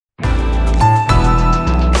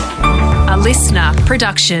listener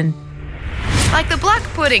production. Like the black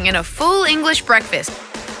pudding in a full English breakfast.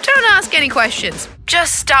 Don't ask any questions.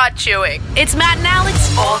 Just start chewing. It's Matt and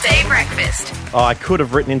Alex all day breakfast. Oh, I could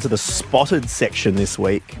have written into the spotted section this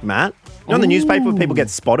week, Matt. You know, in the newspaper, people get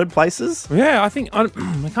spotted places. Yeah, I can't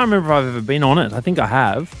remember if I've ever been on it. I think I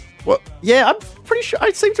have. Well, yeah, I'm pretty sure.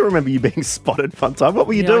 I seem to remember you being spotted one time. What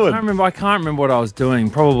were you doing? I can't remember what I was doing.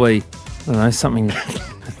 Probably, I don't know, something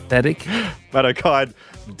pathetic. Matt O'Kine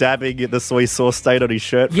dabbing the soy sauce stain on his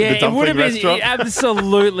shirt from the dumpling restaurant. It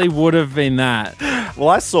absolutely would have been that. Well,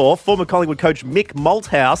 I saw former Collingwood coach Mick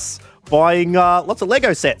Malthouse buying lots of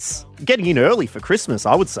Lego sets. Getting in early for Christmas,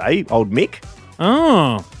 I would say, old Mick.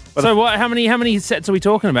 Oh. So what? How many sets are we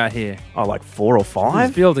talking about here? Oh, like 4 or 5.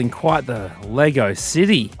 He's building quite the Lego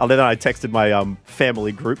city. And then I texted my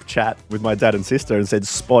family group chat with my dad and sister and said,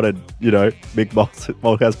 spotted, Mick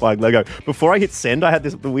Malthouse buying Lego. Before I hit send, I had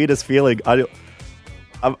the weirdest feeling.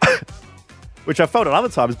 Which I felt at other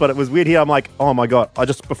times, but it was weird here. I'm like, oh my God,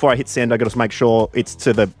 before I hit send, I got to make sure it's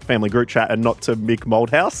to the family group chat and not to Mick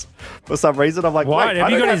Malthouse. For some reason, I'm like, why?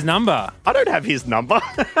 Have you got his number? I don't have his number.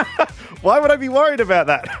 Why would I be worried about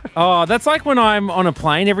that? Oh, that's like when I'm on a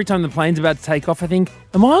plane. Every time the plane's about to take off, I think,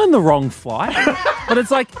 am I on the wrong flight? But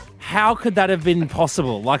it's like, how could that have been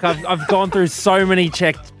possible? Like, I've gone through so many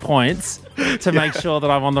checked points to make sure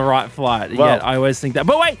that I'm on the right flight. Well, yeah, I always think that.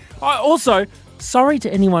 But wait, also, sorry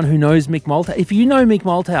to anyone who knows Mick Malthouse. If you know Mick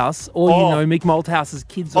Malthouse or you know Mick Malthouse's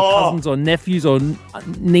kids or cousins or nephews or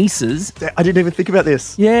nieces. I didn't even think about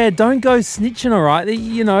this. Yeah, don't go snitching, all right?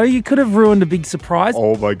 You could have ruined a big surprise.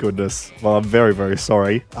 Oh, my goodness. Well, I'm very, very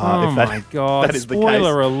sorry. My God. That is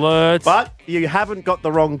Spoiler alert. But you haven't got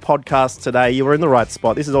the wrong podcast today. You were in the right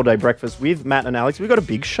spot. This is All Day Breakfast with Matt and Alex. We've got a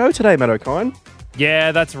big show today, Matt O'Kine.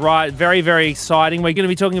 Yeah, that's right. Very, very exciting. We're going to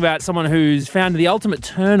be talking about someone who's found the ultimate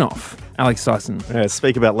turn-off, Alex Dyson. Yeah,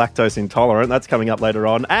 speak about lactose intolerant. That's coming up later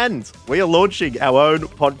on. And we are launching our own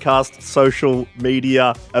podcast social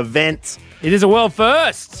media event. It is a world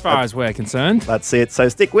first, as far as we're concerned. That's it. So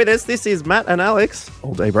stick with us. This is Matt and Alex,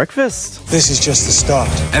 All Day Breakfast. This is just the start.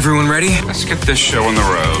 Everyone ready? Let's get this show on the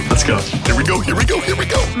road. Let's go. Here we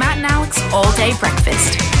go. Matt and Alex all day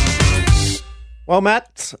breakfast. Well,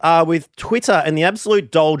 Matt, with Twitter and the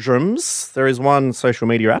absolute doldrums, there is one social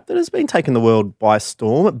media app that has been taking the world by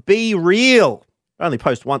storm. Be Real. I only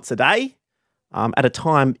post once a day at a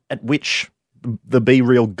time at which the Be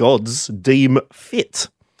Real gods deem fit.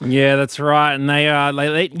 Yeah, that's right. And they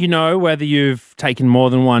let you know whether you've taken more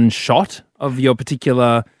than one shot of your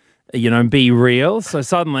particular, Be Real. So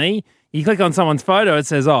suddenly you click on someone's photo, it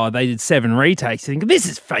says, they did 7 retakes. You think, this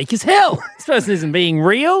is fake as hell. This person isn't being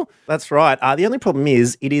real. That's right. The only problem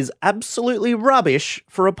is it is absolutely rubbish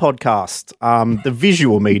for a podcast. The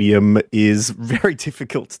visual medium is very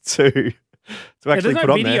difficult to actually put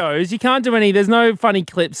on there. There's no videos. You can't do any. There's no funny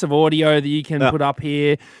clips of audio that you can put up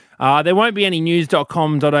here. There won't be any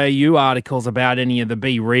news.com.au articles about any of the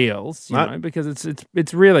Be Reals, because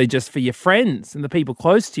it's really just for your friends and the people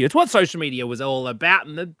close to you. It's what social media was all about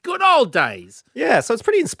in the good old days. Yeah, so it's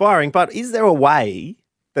pretty inspiring. But is there a way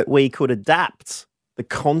that we could adapt the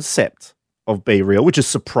concept of Be Real, which is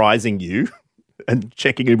surprising you and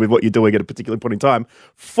checking in with what you're doing at a particular point in time,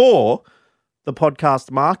 for the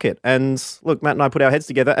podcast market? And look, Matt and I put our heads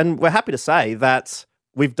together, and we're happy to say that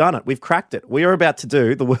we've done it. We've cracked it. We are about to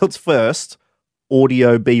do the world's first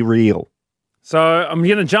audio Be Real. So I'm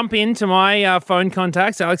going to jump into my phone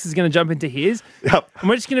contacts. Alex is going to jump into his. Yep. And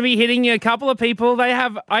we're just going to be hitting a couple of people. They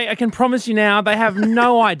have, I can promise you now, they have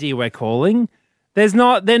no idea we're calling. They're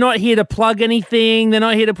not here to plug anything. They're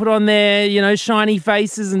not here to put on their, shiny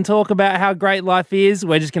faces and talk about how great life is.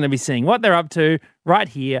 We're just going to be seeing what they're up to right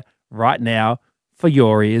here, right now, for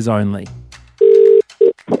your ears only.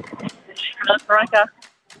 Veronica.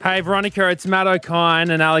 Hey, Veronica, it's Matt O'Kine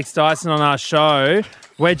and Alex Dyson on our show.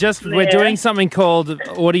 We're doing something called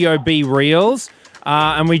Audio Be Reals,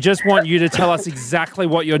 and we just want you to tell us exactly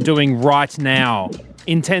what you're doing right now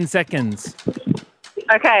in 10 seconds.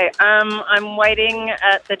 Okay, I'm waiting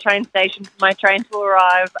at the train station for my train to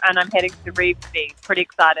arrive, and I'm heading to Revesby. Pretty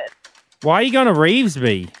excited. Why are you going to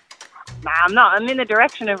Revesby? Nah, I'm not. I'm in the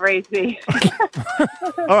direction of Revesby.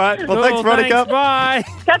 All right. Well, thanks, Veronica. Thanks, bye.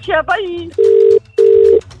 Catch ya. Bye.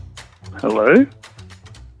 Hello?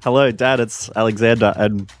 Hello, Dad. It's Alexander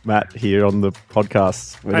and Matt here on the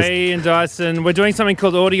podcast. Hey, and Dyson. We're doing something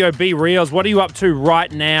called Audio Be Reals. What are you up to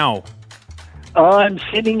right now? I'm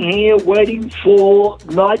sitting here waiting for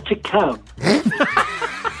night to come.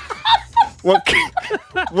 What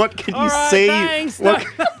can you see? Thanks.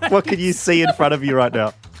 What can you see in front of you right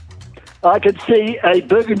now? I can see a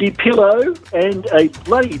burgundy pillow and a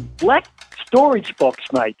bloody black storage box,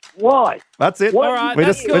 mate. Why? That's it. What? All right, We're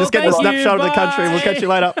that's just, we're just getting a cool. Thank you. snapshot of the country. We'll Bye. catch you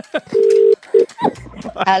later.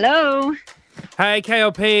 Hello. Hey,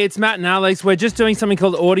 KLP, it's Matt and Alex. We're just doing something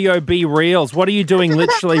called Audio Be Reels. What are you doing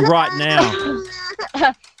literally right now?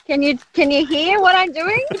 Can you hear what I'm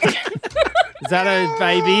doing? Is that a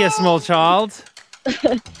baby, a small child?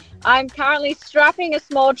 I'm currently strapping a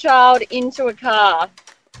small child into a car.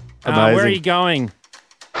 Where are Amazing. you going?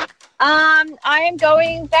 I am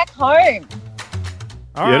going back home.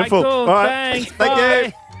 All right, Beautiful. cool. All right. Thanks.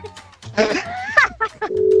 Thank Bye.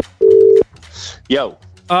 Yo.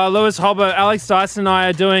 Lewis Hobber, Alex Dyson and I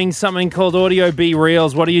are doing something called Audio Be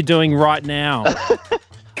Reels. What are you doing right now?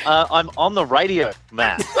 I'm on the radio,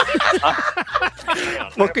 Matt.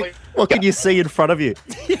 What can you see in front of you?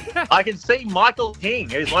 I can see Michael King,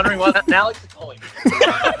 who's wondering why that Alex is calling.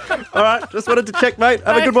 All right, just wanted to check, mate.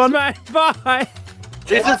 Have a good one. Thanks, mate. Bye.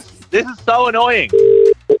 This is so annoying.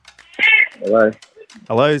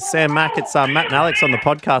 Hello, Sam Mack. It's Matt and Alex on the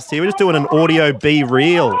podcast here. We're just doing an Audio Be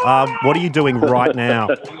Real. What are you doing right now?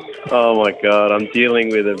 Oh my God, I'm dealing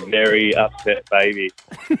with a very upset baby.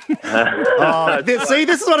 See,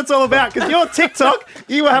 this is what it's all about. Because your TikTok,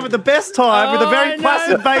 you were having the best time with a I very know.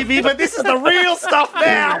 placid baby, but this is the real stuff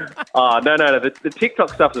now. Oh, no. The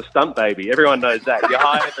TikTok stuff's a stunt baby. Everyone knows that. You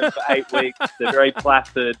hired them for 8 weeks. They're very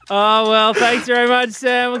placid. Oh, well, thanks very much,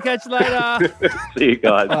 Sam. We'll catch you later. See you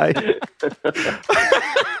guys. Bye.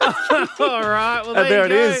 All right. Well, And there you it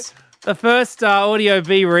go. is. The first Audio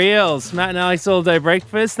Be Reels. Matt and Alex All Day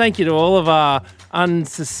Breakfast. Thank you to all of our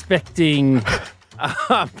unsuspecting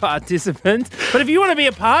participants. But if you want to be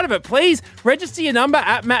a part of it, please register your number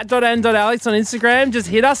at matt.and.alex on Instagram. Just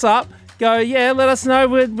hit us up. Go, yeah, let us know.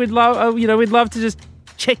 We'd love, we'd love to just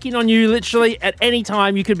check in on you literally at any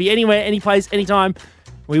time. You could be anywhere, any place, anytime.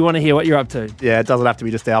 We want to hear what you're up to. Yeah, it doesn't have to be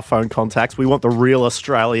just our phone contacts. We want the real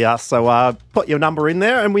Australia. So put your number in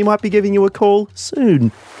there and we might be giving you a call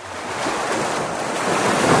soon.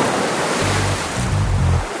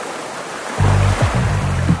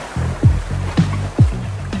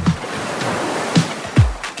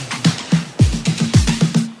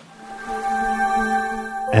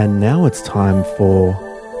 And now it's time for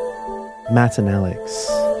Matt and Alex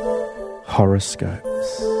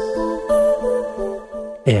horoscopes.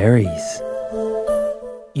 Aries.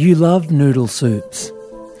 You love noodle soups.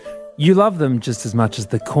 You love them just as much as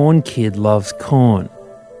the corn kid loves corn.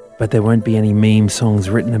 But there won't be any meme songs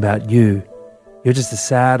written about you. You're just a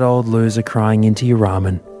sad old loser crying into your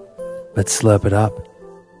ramen. But slurp it up.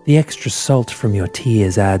 The extra salt from your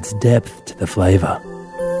tears adds depth to the flavour.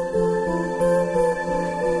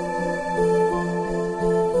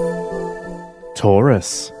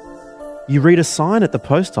 Taurus. You read a sign at the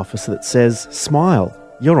post office that says, "Smile,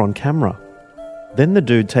 you're on camera." Then the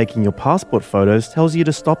dude taking your passport photos tells you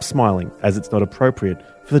to stop smiling as it's not appropriate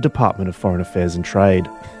for the Department of Foreign Affairs and Trade.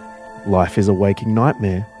 Life is a waking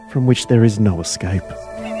nightmare from which there is no escape.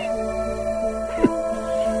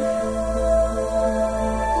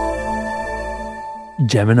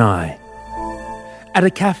 Gemini. At a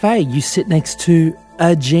cafe, you sit next to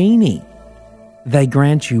a genie. They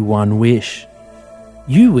grant you one wish.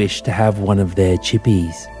 You wish to have one of their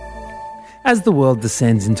chippies. As the world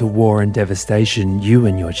descends into war and devastation, you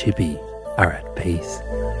and your chippy are at peace.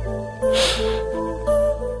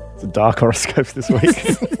 It's a dark horoscope this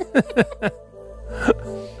week.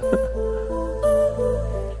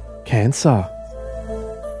 Cancer.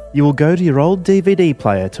 You will go to your old DVD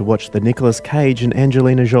player to watch the Nicolas Cage and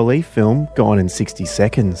Angelina Jolie film Gone in 60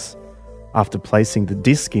 Seconds. After placing the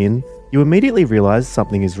disc in, you immediately realise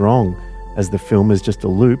something is wrong, as the film is just a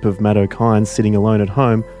loop of Matt O'Kine sitting alone at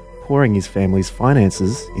home, pouring his family's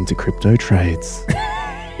finances into crypto trades.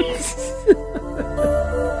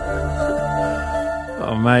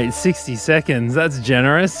 Oh, mate, 60 seconds. That's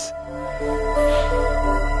generous.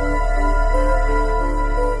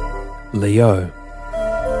 Leo.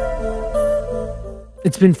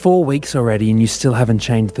 It's been 4 weeks already and you still haven't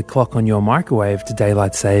changed the clock on your microwave to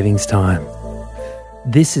daylight savings time.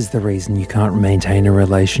 This is the reason you can't maintain a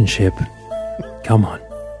relationship. Come on,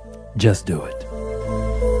 just do it.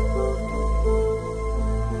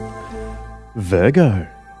 Virgo.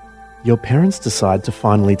 Your parents decide to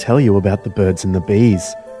finally tell you about the birds and the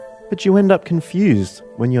bees, but you end up confused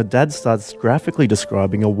when your dad starts graphically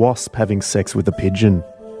describing a wasp having sex with a pigeon.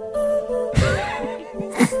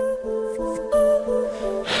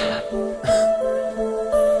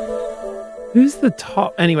 Who's the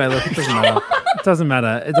top? Anyway, look, it doesn't matter. It doesn't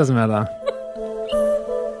matter. It doesn't matter.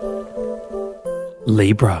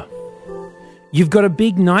 Libra. You've got a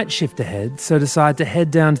big night shift ahead, so decide to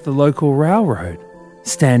head down to the local railroad.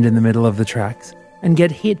 Stand in the middle of the tracks, and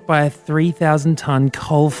get hit by a 3,000-ton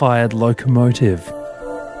coal-fired locomotive.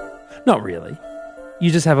 Not really.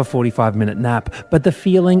 You just have a 45-minute nap, but the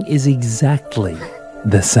feeling is exactly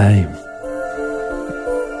the same.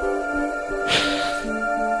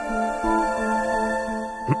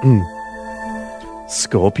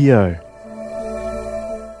 Scorpio.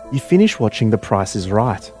 You finish watching The Price is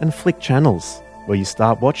Right and flick channels, where you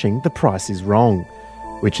start watching The Price is Wrong,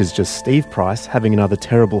 which is just Steve Price having another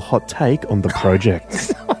terrible hot take on the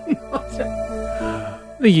project.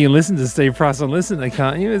 I think you can listen to Steve Price on Listener,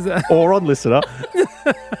 can't you? Is that... Or on Listener.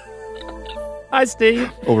 Hi,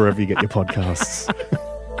 Steve. Or wherever you get your podcasts.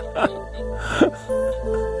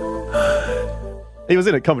 He was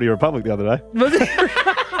in at Comedy Republic the other day.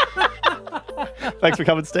 Thanks for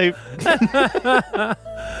coming, Steve.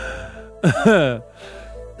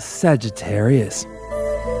 Sagittarius.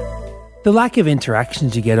 The lack of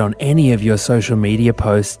interactions you get on any of your social media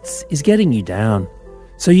posts is getting you down.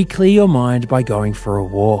 So you clear your mind by going for a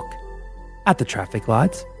walk. At the traffic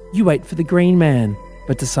lights, you wait for the green man,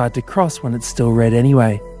 but decide to cross when it's still red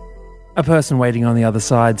anyway. A person waiting on the other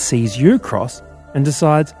side sees you cross and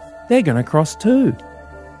decides they're going to cross too.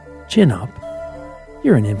 Chin up.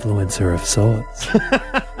 You're an influencer of sorts.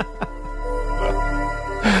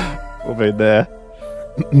 We'll be there.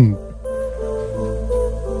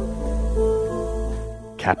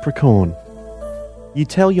 Capricorn. You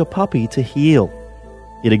tell your puppy to heel.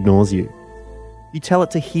 It ignores you. You tell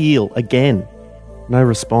it to heel again. No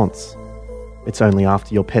response. It's only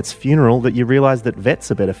after your pet's funeral that you realise that vets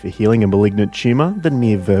are better for healing a malignant tumour than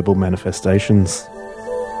mere verbal manifestations.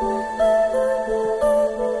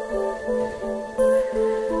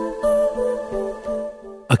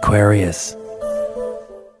 Aquarius.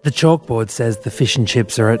 The chalkboard says the fish and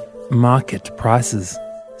chips are at market prices,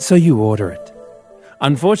 so you order it.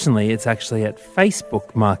 Unfortunately, it's actually at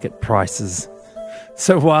Facebook market prices.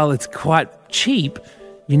 So while it's quite cheap,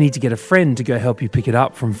 you need to get a friend to go help you pick it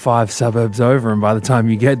up from 5 suburbs over, and by the time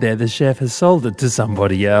you get there, the chef has sold it to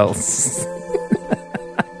somebody else.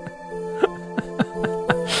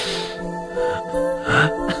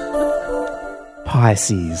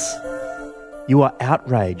 Pisces. You are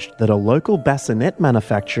outraged that a local bassinet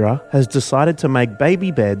manufacturer has decided to make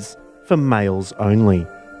baby beds for males only.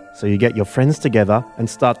 So you get your friends together and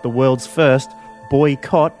start the world's first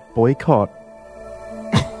boycott. God.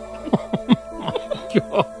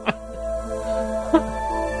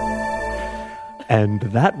 And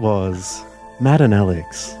that was Matt and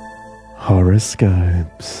Alex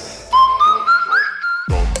Horoscopes.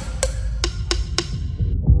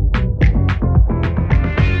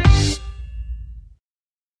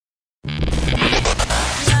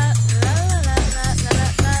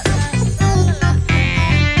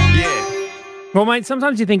 Well, mate,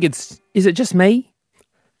 sometimes you think is it just me?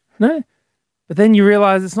 No. But then you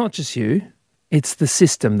realise it's not just you, it's the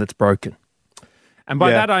system that's broken. And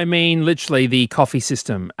by that I mean literally the coffee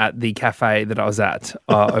system at the cafe that I was at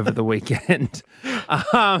over the weekend.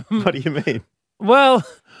 What do you mean? Well,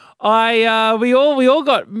 we all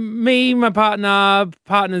got, me, my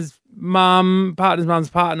partner's mum's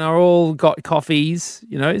partner, all got coffees.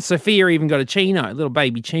 You know, Sophia even got a chino, a little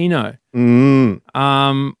baby chino.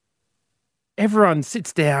 Everyone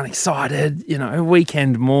sits down excited,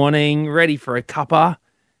 weekend morning, ready for a cuppa.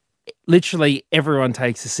 Literally everyone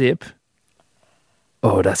takes a sip.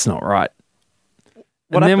 Oh, that's not right.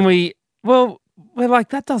 What and happened? Then we're like,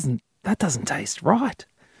 that doesn't taste right.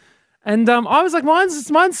 And I was like,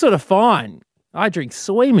 mine's sort of fine. I drink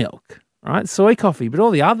soy milk, right? Soy coffee, but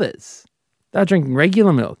all the others, they're drinking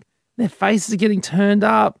regular milk. Their faces are getting turned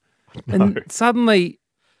up. No. And suddenly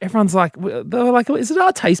everyone's like, they were like, is it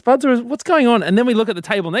our taste buds or what's going on? And then we look at the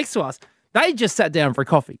table next to us. They just sat down for a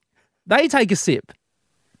coffee. They take a sip.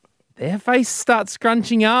 Their face starts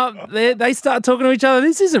scrunching up. They start talking to each other.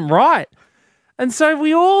 This isn't right. And so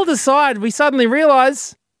we all decide, we suddenly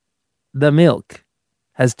realise the milk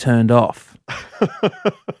has turned off.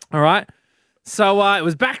 All right. So it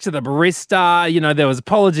was back to the barista. There was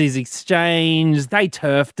apologies exchanged. They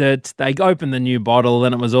turfed it. They opened the new bottle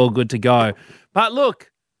and it was all good to go. But look,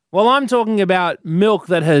 while I'm talking about milk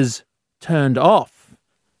that has turned off,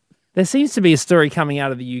 there seems to be a story coming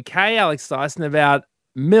out of the UK, Alex Dyson, about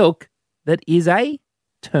milk that is a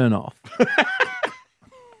turn-off.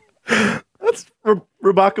 That's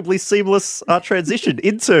remarkably seamless transition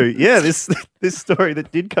into, this story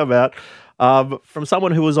that did come out from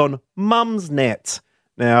someone who was on Mumsnet.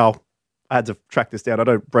 Now, I had to track this down. I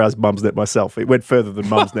don't browse Mumsnet myself. It went further than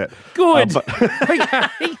Mumsnet. Good.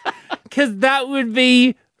 Okay. Because that would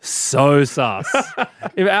be so sus.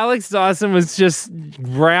 If Alex Dyson was just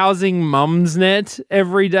browsing Mumsnet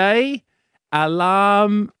every day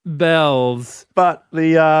Alarm bells. But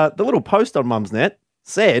the little post on Mumsnet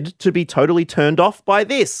said to be totally turned off by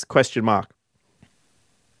this, ?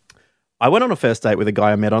 I went on a first date with a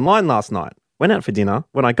guy I met online last night. Went out for dinner.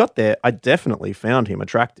 When I got there, I definitely found him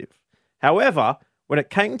attractive. However, when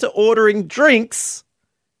it came to ordering drinks,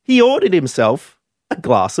 he ordered himself a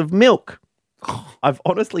glass of milk. I've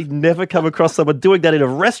honestly never come across someone doing that in a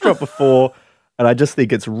restaurant before, and I just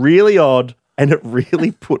think it's really odd, and it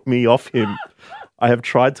really put me off him. I have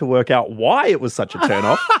tried to work out why it was such a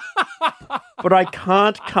turn-off, but I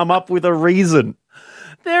can't come up with a reason.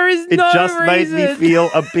 There is It no just made me reason. feel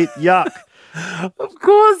a bit yuck. Of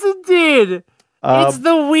course it did. It's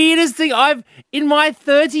the weirdest thing. In my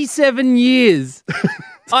 37 years,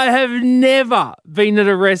 I have never been at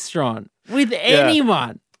a restaurant with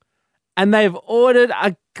anyone and they've ordered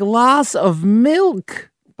a glass of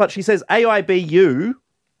milk. But she says AIBU.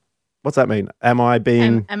 What's that mean? Am I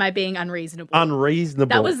being Am I being unreasonable? unreasonable?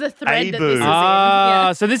 That was the thread that this Abu. was in.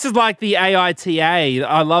 Yeah. So this is like the AITA.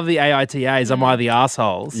 I love the AITAs. Am I the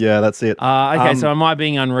assholes? Yeah, that's it. Okay, so am I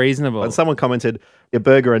being unreasonable? And someone commented, your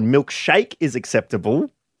burger and milkshake is acceptable.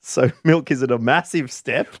 So milk isn't a massive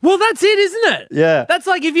step. Well, that's it, isn't it? Yeah. That's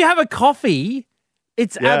like if you have a coffee,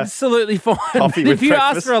 it's absolutely fine. Coffee If with you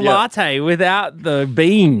ask breakfast, for a latte without the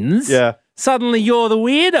beans, suddenly you're the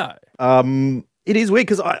weirdo. It is weird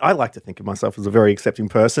because I like to think of myself as a very accepting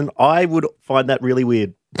person. I would find that really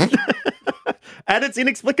weird. And it's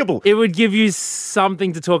inexplicable. It would give you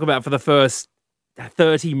something to talk about for the first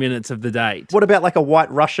 30 minutes of the date. What about like a White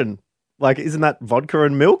Russian? Like, isn't that vodka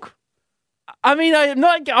and milk? I mean, I'm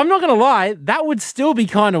not going to lie. That would still be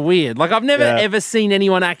kind of weird. Like, I've never ever seen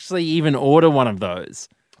anyone actually even order one of those.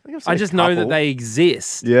 I just know that they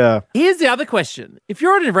exist. Yeah. Here's the other question. If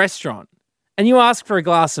you're at a restaurant and you ask for a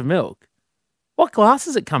glass of milk, what glass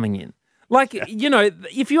is it coming in? Like, you know,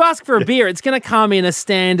 if you ask for a beer, it's going to come in a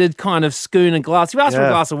standard kind of schooner glass. If you ask for a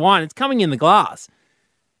glass of wine, it's coming in the glass.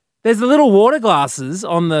 There's the little water glasses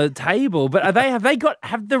on the table, but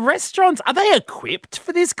have the restaurants, are they equipped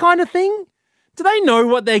for this kind of thing? Do they know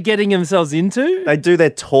what they're getting themselves into? They do their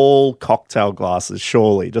tall cocktail glasses,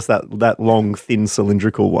 surely. Just that long, thin,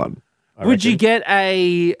 cylindrical one. Would you get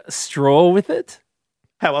a straw with it?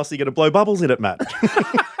 How else are you going to blow bubbles in it, Matt?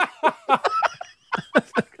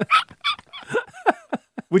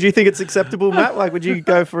 Would you think it's acceptable, Matt? Like, would you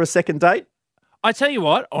go for a second date? I tell you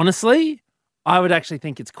what, honestly, I would actually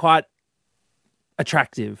think it's quite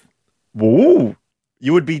attractive. Whoa.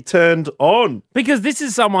 You would be turned on. Because this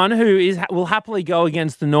is someone who will happily go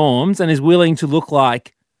against the norms and is willing to look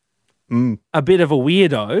like a bit of a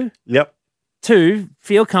weirdo. Yep. To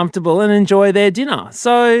feel comfortable and enjoy their dinner.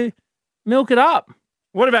 So milk it up.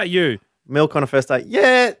 What about you? Milk on a first date?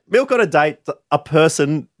 Yeah, milk on a date, a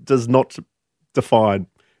person does not define.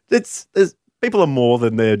 People are more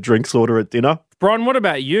than their drinks order at dinner. Bron, what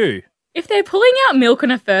about you? If they're pulling out milk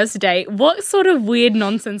on a first date, what sort of weird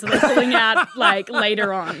nonsense are they pulling out like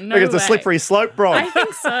later on? No I think it's way. a slippery slope, Bron. I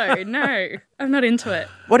think so. No, I'm not into it.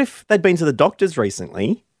 What if they'd been to the doctors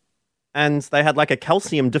recently and they had like a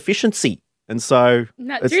calcium deficiency? And so...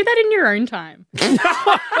 No, do that in your own time.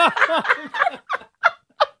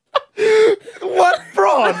 What,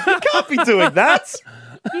 Bron? You can't be doing that.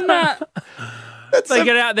 Nah. They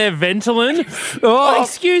get out their Ventolin. Oh,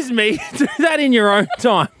 excuse me. Do that in your own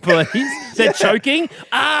time, please. They're choking.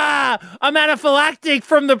 I'm anaphylactic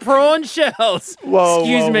from the prawn shells.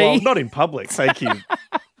 Excuse me. Whoa. Not in public, thank you.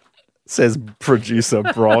 Says producer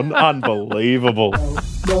Bron. Unbelievable.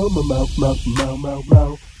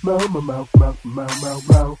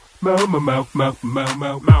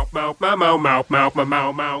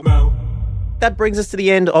 That brings us to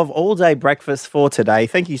the end of All Day Breakfast for today.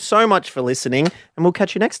 Thank you so much for listening, and we'll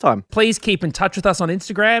catch you next time. Please keep in touch with us on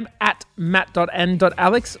Instagram at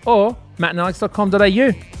matt.n.alex or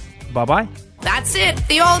mattandalex.com.au. Bye-bye. That's it.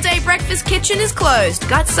 The all-day breakfast kitchen is closed.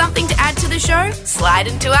 Got something to add to the show? Slide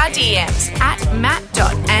into our DMs at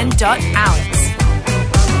matt.n.alex.